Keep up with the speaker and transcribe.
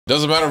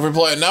Doesn't matter if we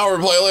play it now or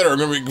we play it later. I'm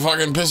gonna be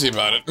fucking pissy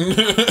about it.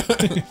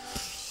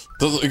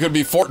 It could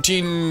be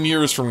 14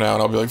 years from now,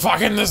 and I'll be like,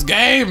 fucking this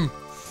game!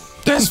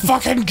 This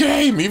fucking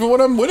game! Even when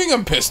I'm winning,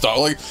 I'm pissed off.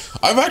 Like,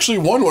 I've actually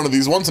won one of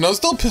these once, and I was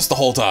still pissed the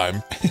whole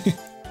time.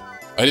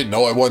 I didn't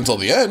know I won until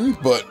the end,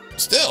 but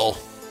still.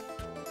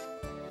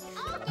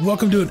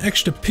 Welcome to an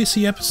extra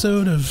pissy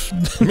episode of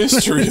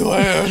Mystery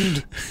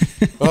Land.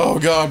 Oh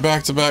god,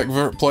 back-to-back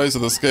plays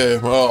of this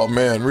game. Oh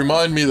man,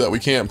 remind me that we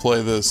can't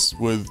play this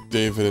with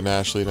David and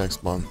Ashley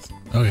next month.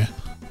 Oh yeah.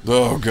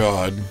 Oh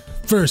god.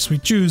 First, we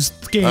choose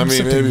the game. I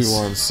mean, settings.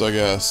 maybe once, I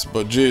guess,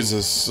 but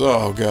Jesus,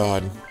 oh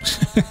god.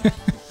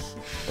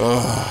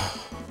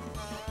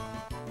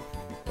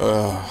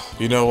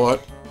 You know what?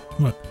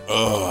 What?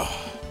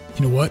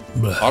 You know what?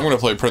 I'm gonna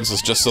play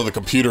Princess just so the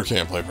computer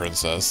can't play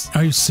Princess.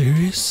 Are you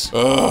serious?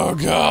 Oh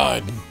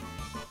god.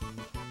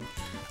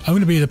 I'm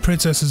gonna be the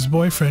princess's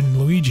boyfriend,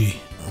 Luigi.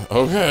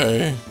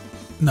 Okay.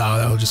 No,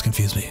 that will just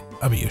confuse me.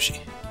 I'll be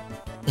Yoshi.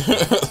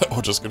 That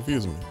will just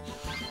confuse me.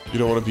 You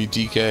don't want to be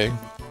DK?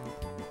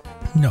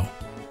 No.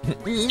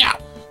 No.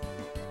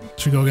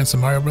 Should we go against the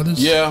Mario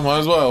Brothers? Yeah, might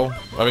as well.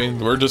 I mean,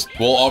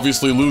 we'll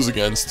obviously lose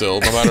again still,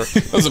 no matter,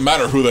 doesn't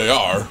matter who they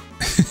are.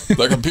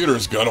 The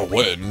computer's gonna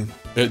win.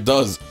 It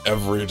does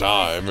every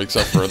time,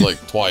 except for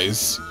like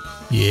twice.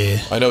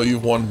 Yeah. I know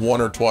you've won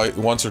once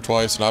or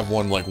twice, and I've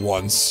won like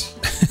once.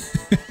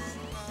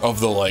 Of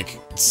the like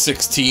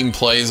 16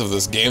 plays of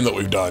this game that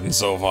we've done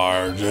so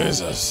far,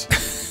 Jesus.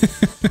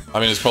 I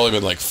mean, it's probably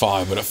been like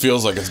 5, but it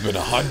feels like it's been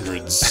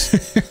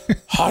hundreds.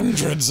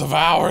 Hundreds of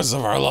hours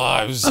of our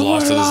lives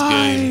lost to this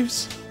game.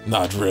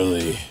 Not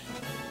really.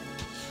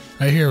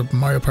 I hear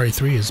Mario Party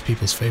 3 is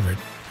people's favorite.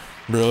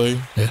 Really?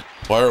 Yeah.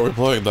 Why are we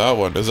playing that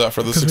one? Is that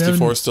for the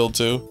 64 still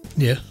too?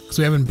 Yeah, because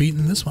we haven't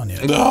beaten this one yet.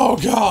 Oh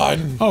god!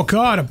 Oh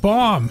god, a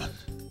bomb!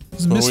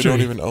 It's a mystery. We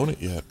don't even own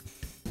it yet.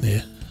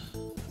 Yeah.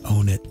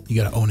 Own it.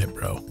 You gotta own it,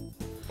 bro.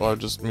 Well, I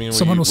just mean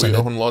we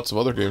own lots of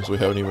other games we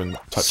haven't even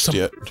touched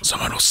yet.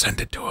 Someone will send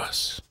it to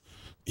us.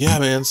 Yeah,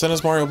 man, send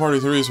us Mario Party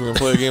 3 so we can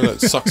play a game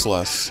that sucks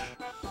less.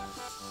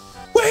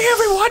 Wait,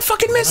 everyone,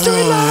 fucking Mystery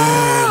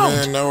Land!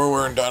 Man, now we're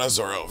wearing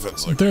dinosaur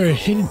outfits. Like they're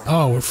hidden.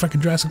 Oh, we're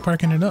fucking Jurassic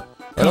Parking it up.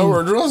 I know,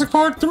 we're Jurassic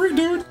Park 3,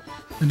 dude.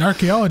 An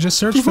archaeologist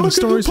searched for the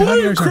stories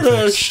behind the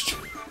artifacts.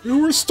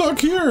 And we're stuck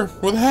here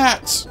with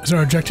hats. Is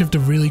our objective to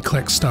really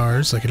collect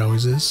stars, like it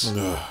always is?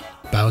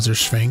 Bowser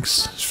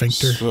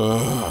Sphincter.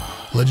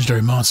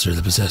 Legendary monster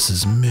that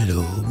possesses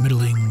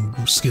middling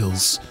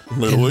skills.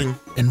 Middling?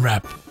 In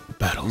rap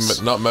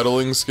battles. Not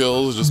meddling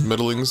skills, just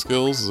middling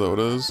skills, is that what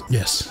it is?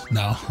 Yes.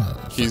 No.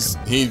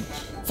 He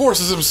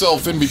forces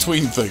himself in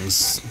between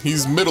things.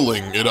 He's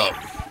middling it up.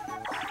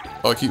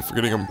 Oh, I keep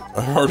forgetting him.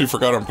 I already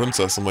forgot I'm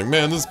Princess. I'm like,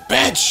 man, this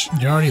bitch!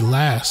 You're already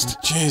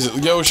last. Jesus.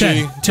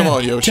 Yoshi. Come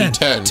on, Yoshi.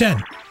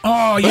 10.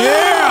 Oh,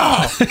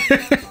 yeah!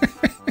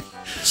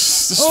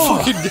 This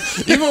fucking,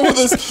 even with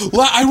this,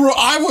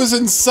 I was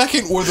in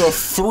second with a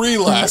 3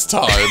 last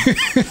time.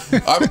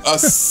 I'm a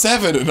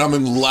 7 and I'm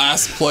in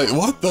last place.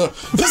 What the?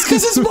 That's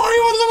because it's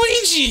Mario and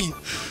Luigi.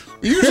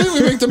 Usually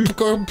we make the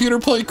computer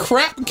play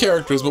crap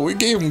characters, but we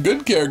gave them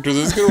good characters.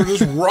 It's gonna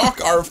just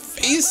rock our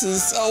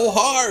faces so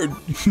hard.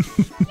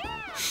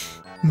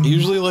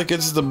 Usually, like,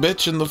 it's the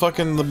bitch and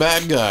the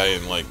bad guy,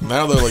 and like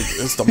now they're like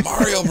it's the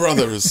Mario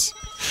Brothers.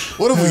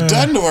 What have we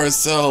done to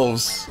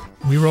ourselves?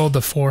 We rolled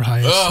the 4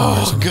 highest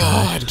numbers. Oh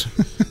god,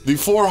 the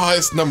 4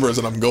 highest numbers,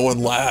 and I'm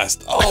going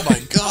last. Oh my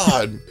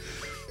god,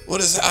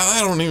 what is that? I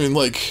don't even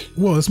like.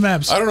 Whoa, this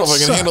map's. I don't know if I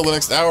can handle the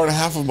next hour and a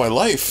half of my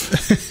life.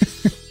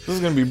 This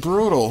is gonna be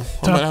brutal.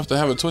 I might have to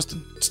have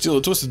steal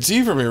a Twisted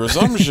Tea from me or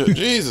some shit.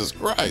 Jesus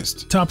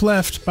Christ. Top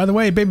left. By the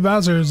way, Baby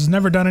Bowser has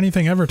never done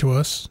anything ever to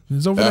us.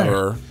 He's over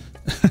there.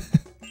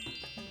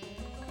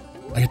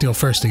 I get to go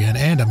first again,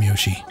 and I'm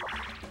Yoshi.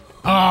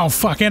 Oh,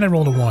 fuck, and I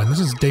rolled a 1. This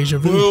is deja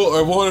vu. Well,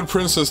 I wanted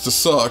Princess to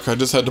suck. I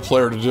just had to play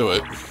her to do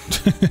it.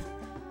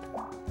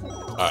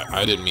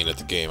 I didn't mean it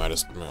the game. I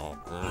just...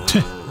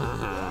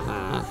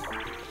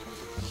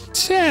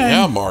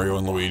 Yeah, Mario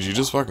and Luigi,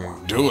 just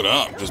fucking do it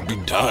up. Just be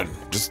done.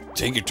 Just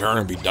take your turn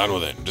and be done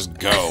with it. Just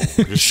go.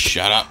 Just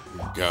shut up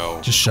and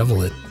go. Just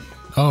shovel it.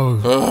 Oh,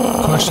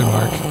 question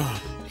mark.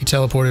 He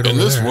teleported over there. In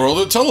this world,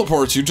 it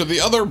teleports you to the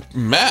other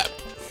map.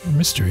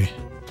 Mystery.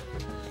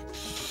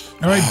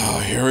 All right. Oh,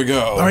 here we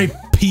go. All right,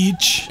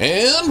 Peach.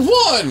 And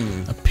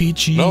 1. A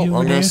Peachy. No, I'm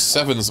gonna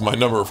 7's my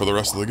number for the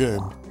rest of the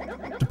game.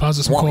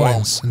 Deposit some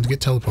coins and get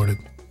teleported.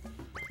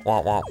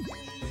 Wah, wah.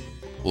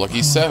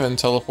 Lucky 7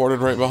 teleported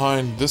right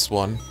behind this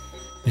one.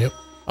 Yep.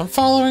 I'm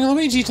following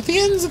Luigi to the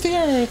ends of the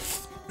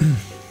earth.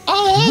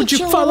 Would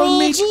you follow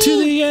me to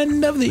the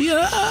end of the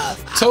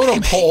earth?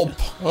 Totem pole.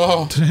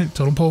 Oh.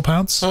 Totem pole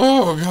pounce?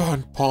 Oh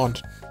god,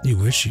 pond. You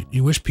wish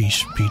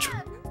Peach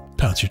would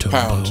pounce your totem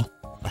pole.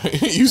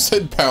 You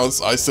said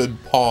pounce, I said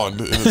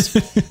pond. And it's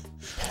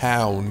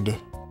pound.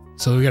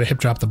 So we gotta hip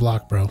drop the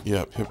block, bro.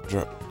 Yep, hip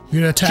drop. We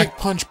gotta attack. Kick,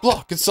 punch,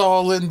 block. It's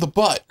all in the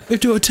butt. We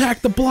have to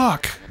attack the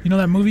block. You know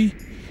that movie?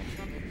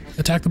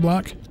 Attack the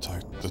Block?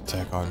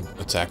 Attack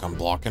on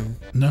blocking?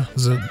 No,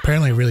 there's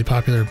apparently a really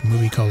popular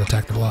movie called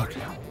Attack the Block.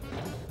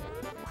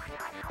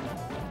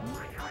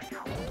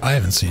 I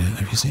haven't seen it.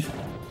 Have you seen it?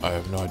 I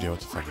have no idea what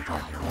the fuck you're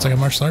talking about. It's like a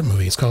martial art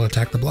movie. It's called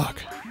Attack the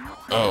Block.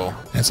 Oh.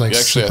 And it's like yeah,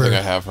 actually, super... I think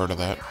I have heard of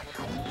that.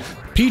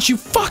 Peach, you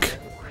fuck!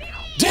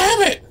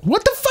 Damn it!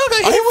 What the fuck?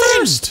 I hit it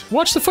first!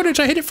 Watch the footage,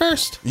 I hit it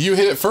first. You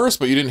hit it first,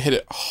 but you didn't hit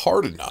it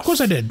hard enough. Of course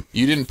I did.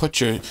 You didn't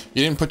put your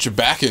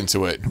back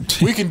into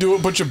it. We can do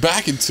it, put your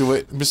back into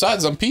it.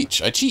 Besides, I'm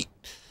Peach. I cheat.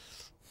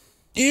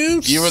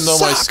 Even though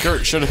my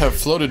skirt should have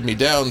floated me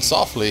down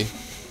softly,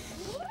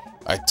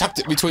 I tucked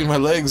it between my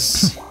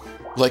legs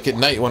like at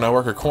night when I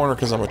work a corner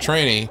because I'm a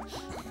trainee,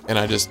 and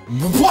I just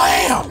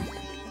wham!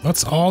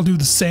 Let's all do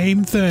the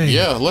same thing.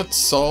 Yeah,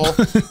 let's all...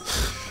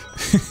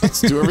 Let's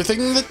do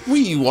everything that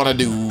we want to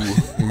do.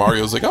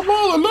 Mario's like, I'm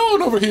all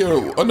alone over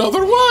here.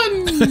 Another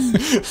one.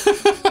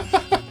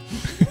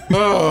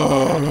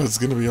 Oh, it's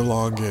gonna be a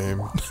long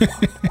game.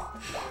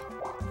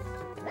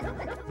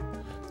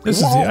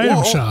 This is the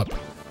item shop.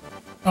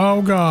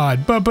 Oh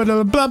God. 10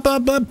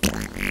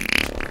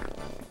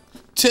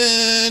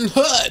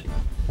 HUD.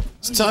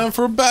 It's time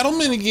for a battle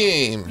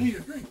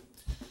minigame.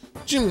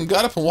 Jim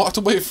got up and walked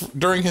away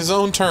during his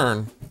own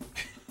turn.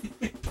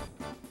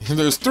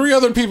 There's 3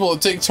 other people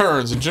that take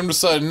turns, and Jim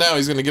decided now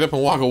he's gonna get up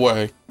and walk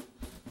away.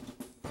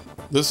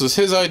 This is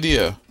his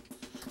idea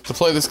to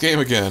play this game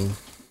again.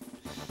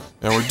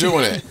 And we're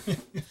doing it. And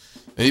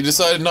he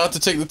decided not to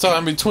take the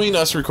time between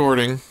us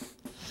recording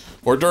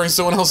or during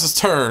someone else's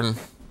turn.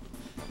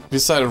 He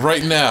decided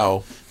right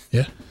now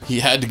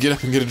he had to get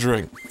up and get a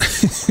drink.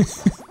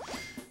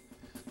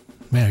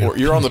 Man,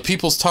 you're on the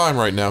people's time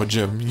right now,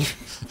 Jim.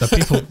 The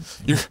people...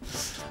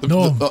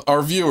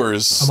 our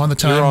viewers. I'm on the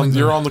time.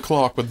 You're on the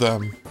clock with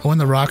them. When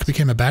The Rock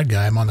became a bad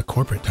guy, I'm on the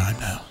corporate time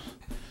now.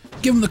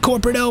 Give him the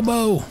corporate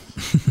elbow.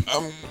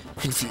 I'm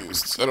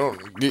confused. I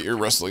don't get your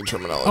wrestling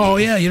terminology. Oh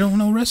yeah, you don't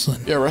know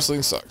wrestling. Yeah,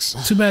 wrestling sucks.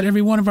 Too bad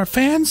every one of our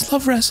fans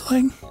love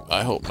wrestling.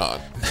 I hope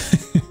not.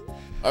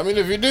 I mean,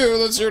 if you do,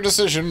 that's your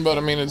decision. But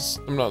I mean,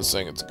 I'm not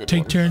saying it's a good.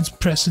 Take turns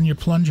pressing your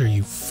plunger.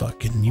 You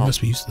must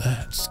be used to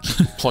that.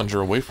 Plunger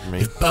away from me.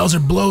 If Bowser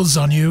blows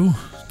on you,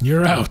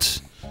 you're out.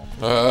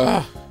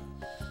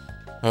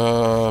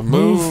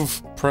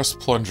 Move. Press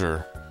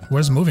plunger. What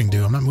does moving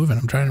do? I'm not moving.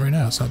 I'm trying it right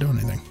now. It's not doing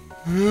anything.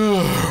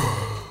 You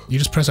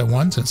just press it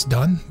once and it's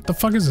done? What the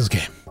fuck is this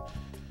game?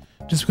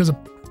 Just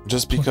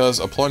because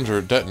a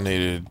plunger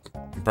detonated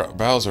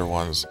Bowser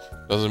once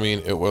doesn't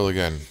mean it will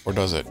again. Or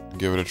does it?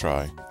 Give it a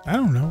try. I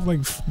don't know.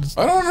 Like,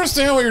 I don't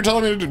understand what you're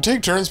telling me to do.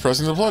 Take turns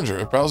pressing the plunger.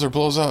 If Bowser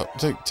blows up,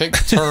 take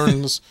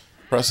turns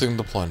pressing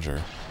the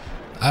plunger.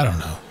 I don't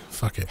know.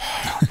 Fuck it.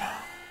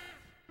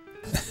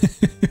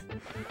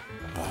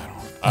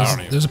 I don't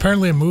even. There's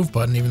apparently a move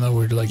button, even though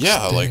we're like...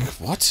 Yeah, like,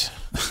 what?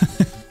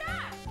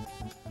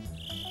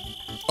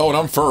 Oh, and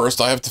I'm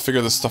first. I have to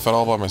figure this stuff out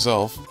all by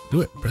myself.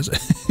 Do it. Press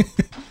it.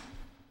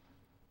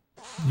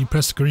 You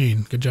pressed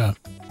green. Good job.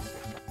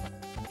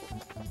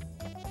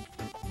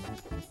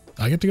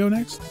 I get to go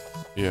next?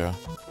 Yeah.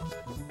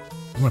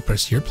 I'm gonna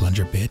press your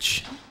plunger,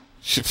 bitch.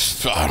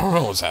 I don't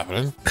know what's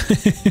happening.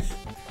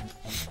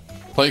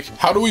 Like,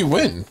 how do we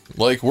win?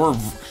 Like, we're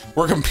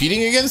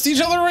competing against each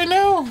other right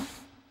now?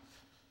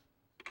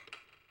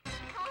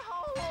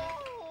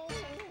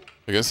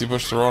 I guess he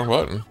pushed the wrong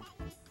button.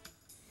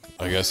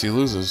 I guess he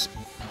loses.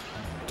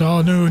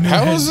 Oh, no, no.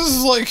 How is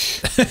this like...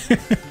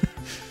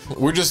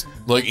 We're just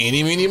like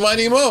eeny, meeny,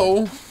 miny,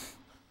 mo.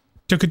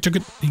 Took it.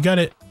 You got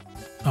it.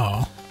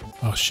 Oh.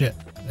 Oh, shit.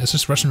 It's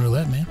just Russian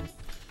roulette, man.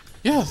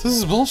 Yeah, this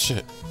is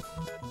bullshit.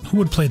 Who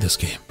would play this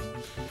game?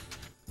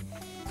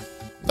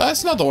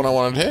 That's not the one I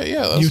wanted to hit.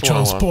 Yeah, that's you the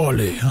one I chose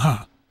poorly.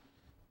 Uh-huh.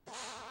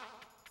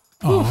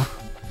 Oh.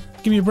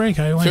 Give me a break.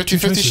 I only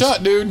 50-50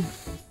 shot, dude.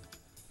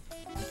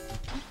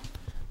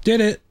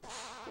 Did it.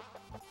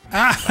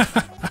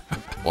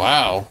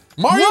 Wow.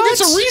 Mario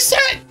gets a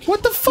reset?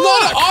 What the fuck?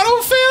 Not an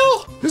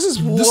autofill? This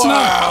is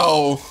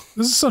wow.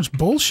 This is such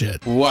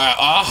bullshit. Wow.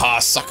 Aha,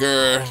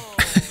 sucker.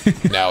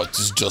 Now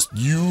it's just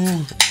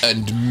you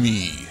and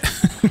me.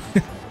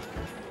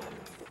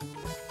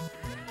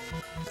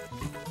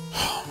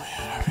 Oh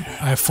man.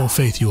 I have full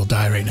faith you will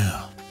die right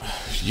now.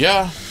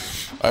 Yeah.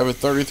 I have a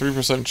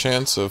 33%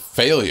 chance of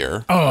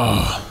failure.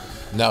 Oh.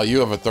 Now you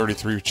have a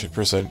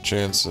 33%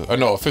 chance. No,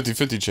 a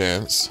 50-50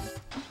 chance.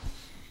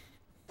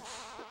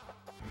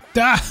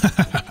 Now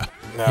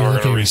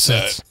we're gonna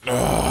reset.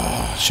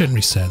 Shouldn't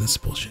reset. That's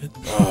bullshit.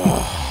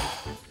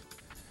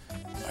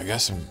 I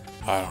guess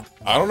I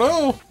don't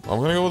know.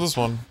 I'm gonna go with this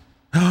one.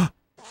 I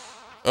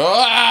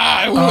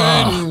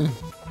win.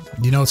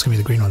 You know it's gonna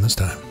be the green one this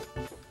time.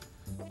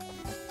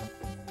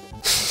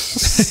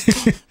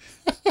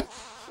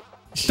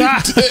 You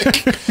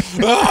dick.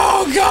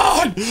 Oh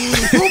god!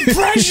 The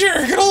pressure!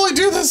 I can only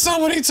do this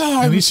so many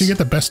times! At least you get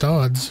the best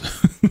odds.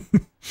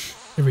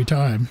 Every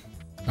time.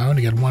 I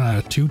only get 1 out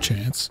of 2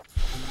 chance.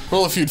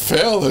 Well, if you'd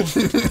fail, then...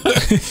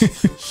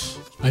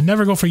 I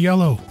never go for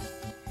yellow.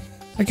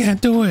 I can't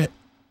do it.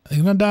 I'm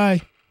gonna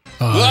die.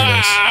 Oh, there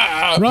it is.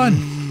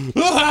 Run!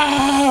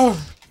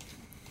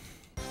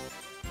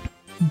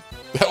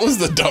 That was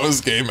the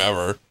dumbest game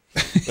ever.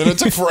 And it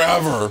took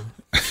forever.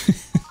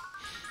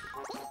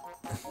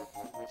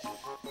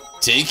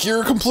 Take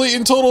your complete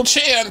and total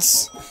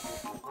chance.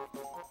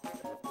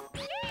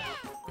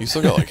 You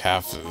still got like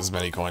half as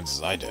many coins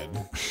as I did.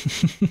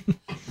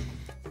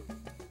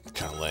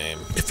 Kind of lame.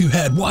 If you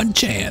had one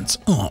chance,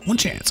 Come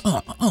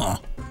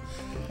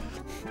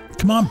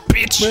on,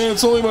 bitch. Man,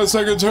 it's only my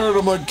second turn.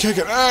 I'm like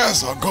kicking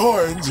ass on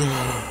coins.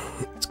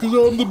 It's because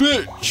I'm the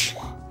bitch.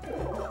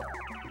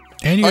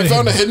 And I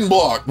found a hidden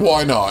block.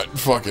 Why not?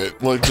 Fuck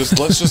it. Like,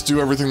 let's just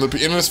do everything. And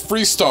it's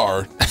free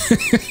star.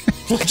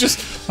 Like,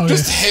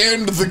 just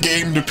hand the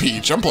game to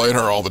Peach. I'm playing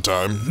her all the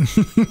time.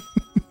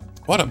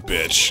 What a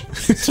bitch.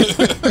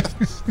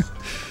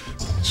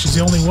 She's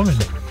the only woman.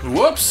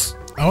 Whoops.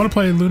 I want to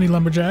play Looney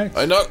Lumberjack.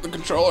 I knocked the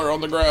controller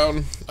on the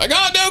ground. I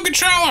got no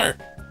controller.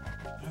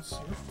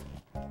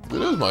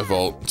 It is my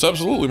fault. It's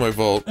absolutely my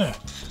fault.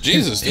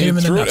 Jesus, you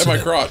threw it at my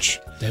crotch.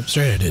 Damn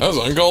straight I did. That was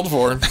uncalled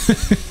for.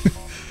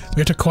 We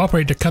have to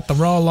cooperate to cut the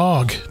raw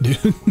log, dude.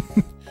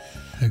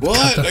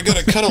 What? I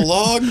gotta cut a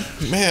log?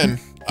 Man,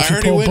 I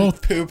already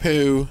went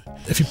poo-poo.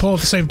 If you pull at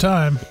the same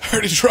time. I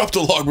already dropped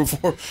a log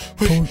before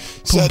we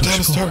sat down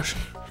to start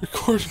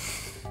recording.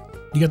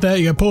 You got that?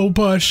 You got pull,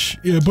 push.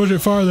 You push it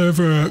farther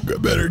for a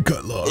better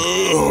cut log.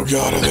 Oh,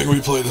 God, I think we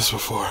played this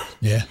before.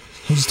 Yeah.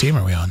 Whose team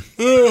are we on?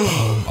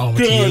 Oh,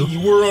 God,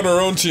 we're on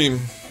our own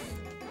team.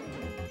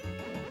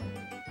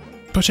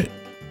 Push it.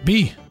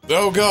 B.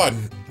 Oh, God.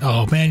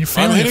 Oh, man, you're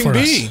failing it for us.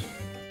 I'm hitting B.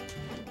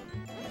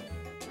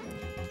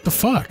 The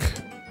fuck?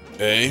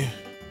 A.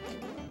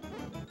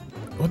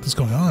 What is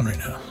going on right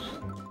now?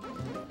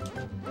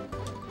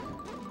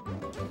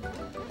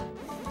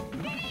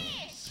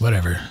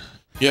 Whatever.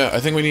 Yeah, I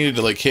think we needed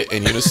to like hit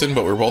in unison,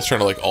 but we're both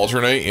trying to like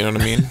alternate, you know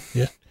what I mean?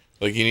 Yeah.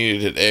 Like you needed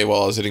to hit A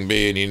while I was hitting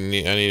B, and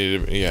I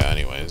needed to, yeah,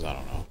 anyways, I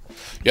don't know.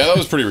 Yeah, that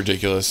was pretty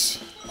ridiculous.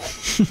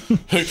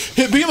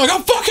 Hit B, I'm like,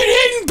 I'm fucking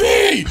hitting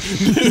B!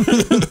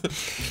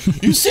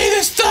 You see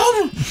this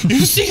thumb?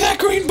 You see that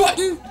green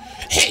button?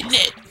 Hitting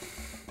it!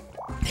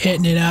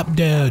 Hitting it up,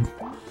 dude.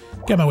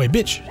 Get my way,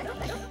 bitch.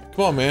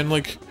 Come on, man,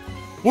 like,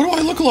 what do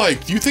I look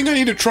like? Do you think I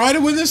need to try to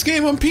win this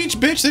game on Peach,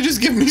 bitch? They just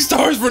give me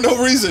stars for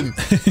no reason.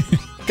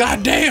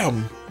 God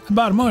damn. I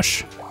bought a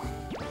mush.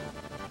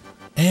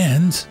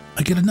 And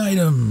I get an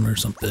item or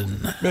something.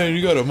 Man,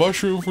 you got a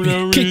mushroom for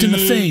no reason. Kicked in the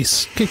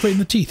face. Kicked right in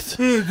the teeth.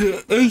 10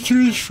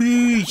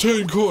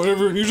 coins,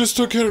 whatever. You just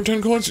took out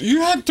 10 coins.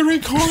 You had 3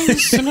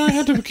 coins and I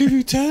had to give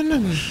you 10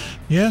 and...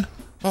 Yeah.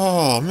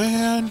 Oh,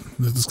 man.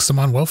 I'm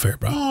on welfare,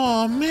 bro.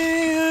 Oh,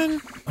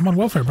 man. I'm on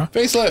welfare, bro.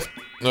 Facelift.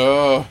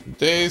 Oh,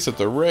 days at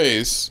the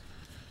race.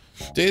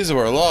 Days of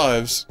our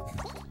lives.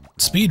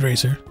 Speed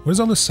Racer. What is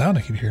all this sound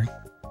I keep hearing?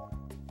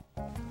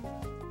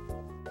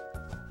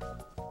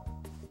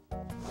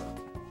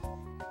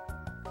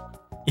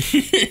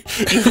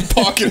 Your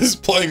pocket is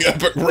playing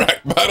epic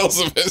rap battles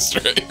of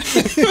history.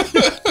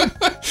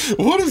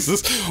 What is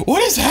this?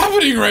 What is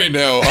happening right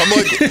now? I'm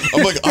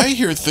like, I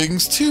hear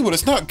things too, but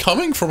it's not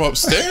coming from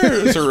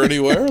upstairs or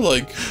anywhere.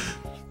 Like,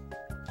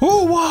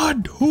 who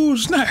won?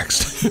 Who's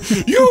next?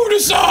 You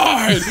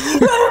decide.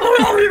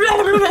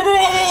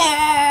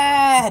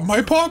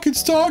 My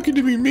pocket's talking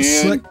to me, man.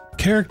 Select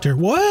character.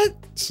 What?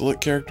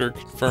 Select character,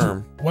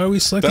 confirm. Why are we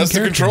selecting characters?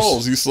 That's the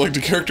controls. You select a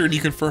character and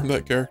you confirm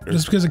that character.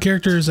 Just because a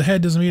character is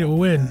ahead doesn't mean it will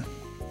win.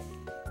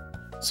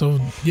 So,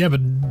 yeah, but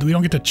we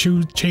don't get to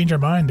change our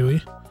mind, do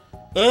we?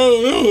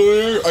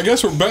 Oh, I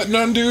guess we're betting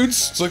on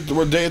dudes. It's like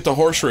we're day at the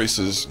horse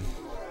races.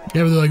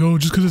 Yeah, but they're like, oh,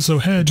 just because it's so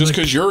ahead. Just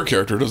because you're a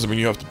character doesn't mean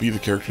you have to be the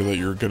character that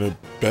you're going to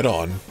bet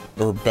on.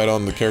 Or bet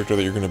on the character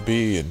that you're going to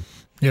be. And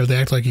yeah, but they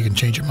act like you can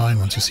change your mind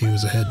once you see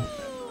who's ahead.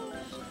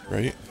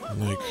 Right? I'm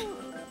like,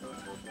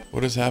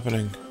 what is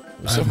happening?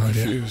 I'm so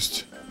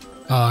confused.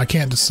 I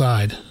can't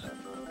decide.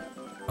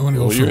 I'm gonna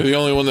go for. You're the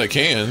only one that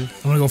can.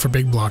 I'm gonna go for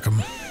big block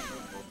 'em.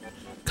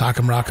 Cock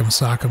 'em, rock 'em,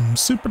 sock 'em,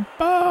 super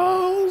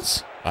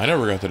balls. I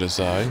never got to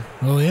decide.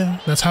 Well, yeah,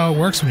 that's how it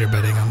works when you're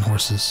betting on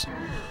horses.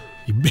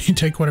 You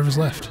take whatever's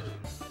left.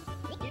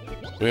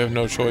 We have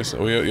no choice.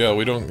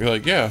 We don't. You're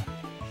like, yeah,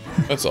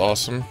 that's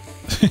awesome.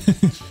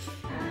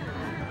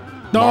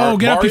 No,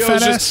 get up, you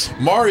fat ass.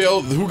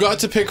 Mario, who got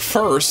to pick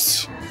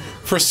first.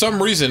 For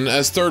some reason,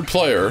 as third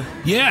player.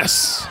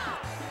 Yes.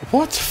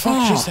 What the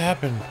fuck just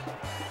happened?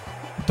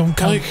 Don't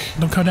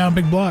come down,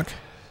 big block.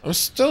 I'm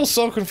still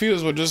so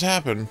confused. What just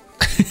happened?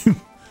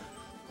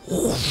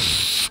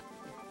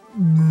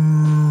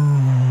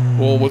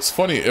 Well, what's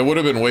funny? It would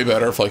have been way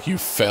better if like you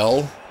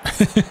fell,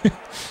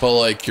 but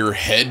like your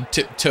head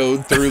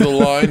tiptoed through the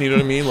line. You know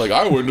what I mean? Like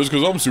I win just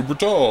because I'm super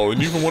tall,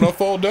 and even when I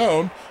fall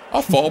down,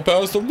 I fall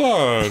past the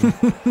line.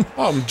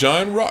 I'm a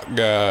giant rock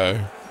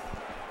guy.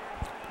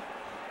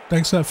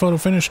 Thanks to that photo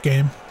finish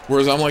game.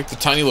 Whereas I'm like the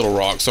tiny little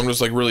rock, so I'm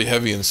just like really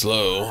heavy and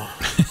slow.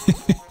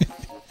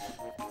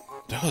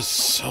 That was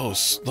so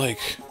like.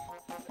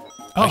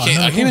 Oh,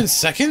 I came in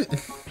second.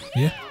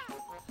 Yeah.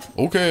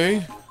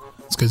 Okay.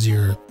 It's because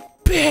you're a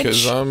bitch.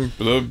 Because I'm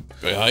a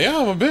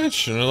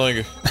bitch, and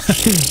like.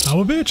 I'm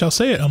a bitch. I'll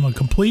say it. I'm a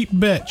complete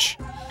bitch.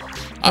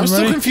 I'm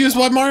still confused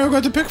why Mario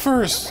got to pick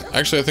first.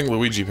 Actually, I think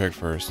Luigi picked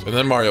first, and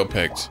then Mario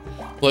picked.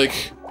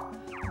 Like,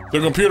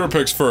 the computer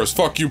picks first.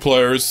 Fuck you,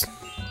 players.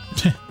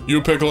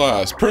 You pick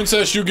last.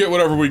 Princess, you get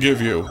whatever we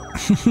give you.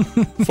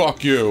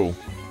 Fuck you.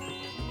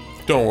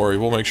 Don't worry,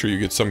 we'll make sure you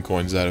get some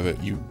coins out of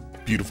it, you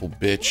beautiful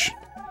bitch.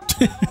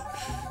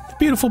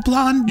 Beautiful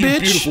blonde bitch. You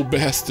beautiful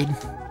bastard.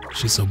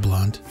 She's so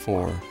blonde.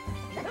 4.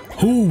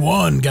 Who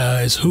won,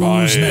 guys? Who's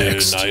buy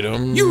next? An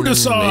item. You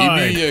decide.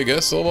 Maybe, I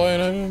guess I'll buy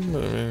an item. I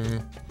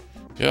mean,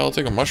 yeah, I'll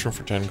take a mushroom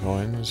for 10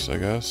 coins, I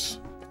guess.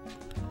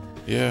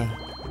 Yeah,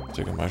 I'll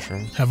take a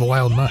mushroom. Have a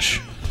wild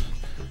mush.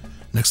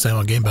 Next time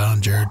on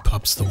GameBound, Jared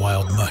pops the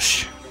wild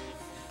mush.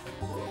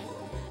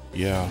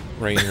 Yeah,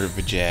 Rainer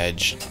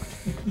Vajaj.